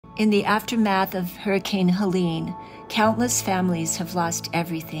In the aftermath of Hurricane Helene, countless families have lost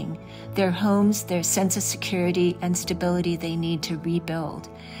everything: their homes, their sense of security and stability they need to rebuild.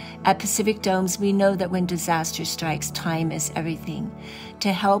 At Pacific Domes, we know that when disaster strikes, time is everything.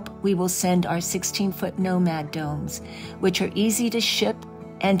 To help, we will send our 16-foot Nomad Domes, which are easy to ship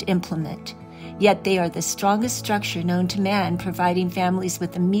and implement. Yet they are the strongest structure known to man, providing families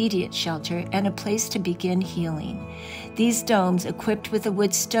with immediate shelter and a place to begin healing. These domes, equipped with a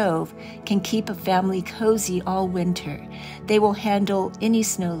wood stove, can keep a family cozy all winter. They will handle any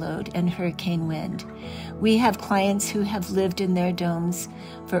snow load and hurricane wind. We have clients who have lived in their domes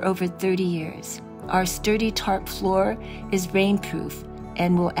for over 30 years. Our sturdy tarp floor is rainproof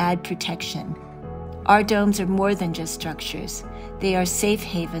and will add protection. Our domes are more than just structures. They are safe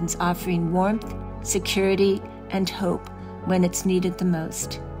havens offering warmth, security, and hope when it's needed the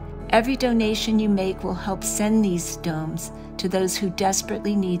most. Every donation you make will help send these domes to those who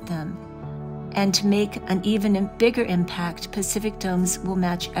desperately need them. And to make an even bigger impact, Pacific Domes will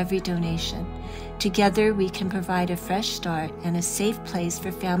match every donation. Together, we can provide a fresh start and a safe place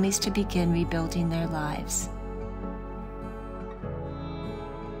for families to begin rebuilding their lives.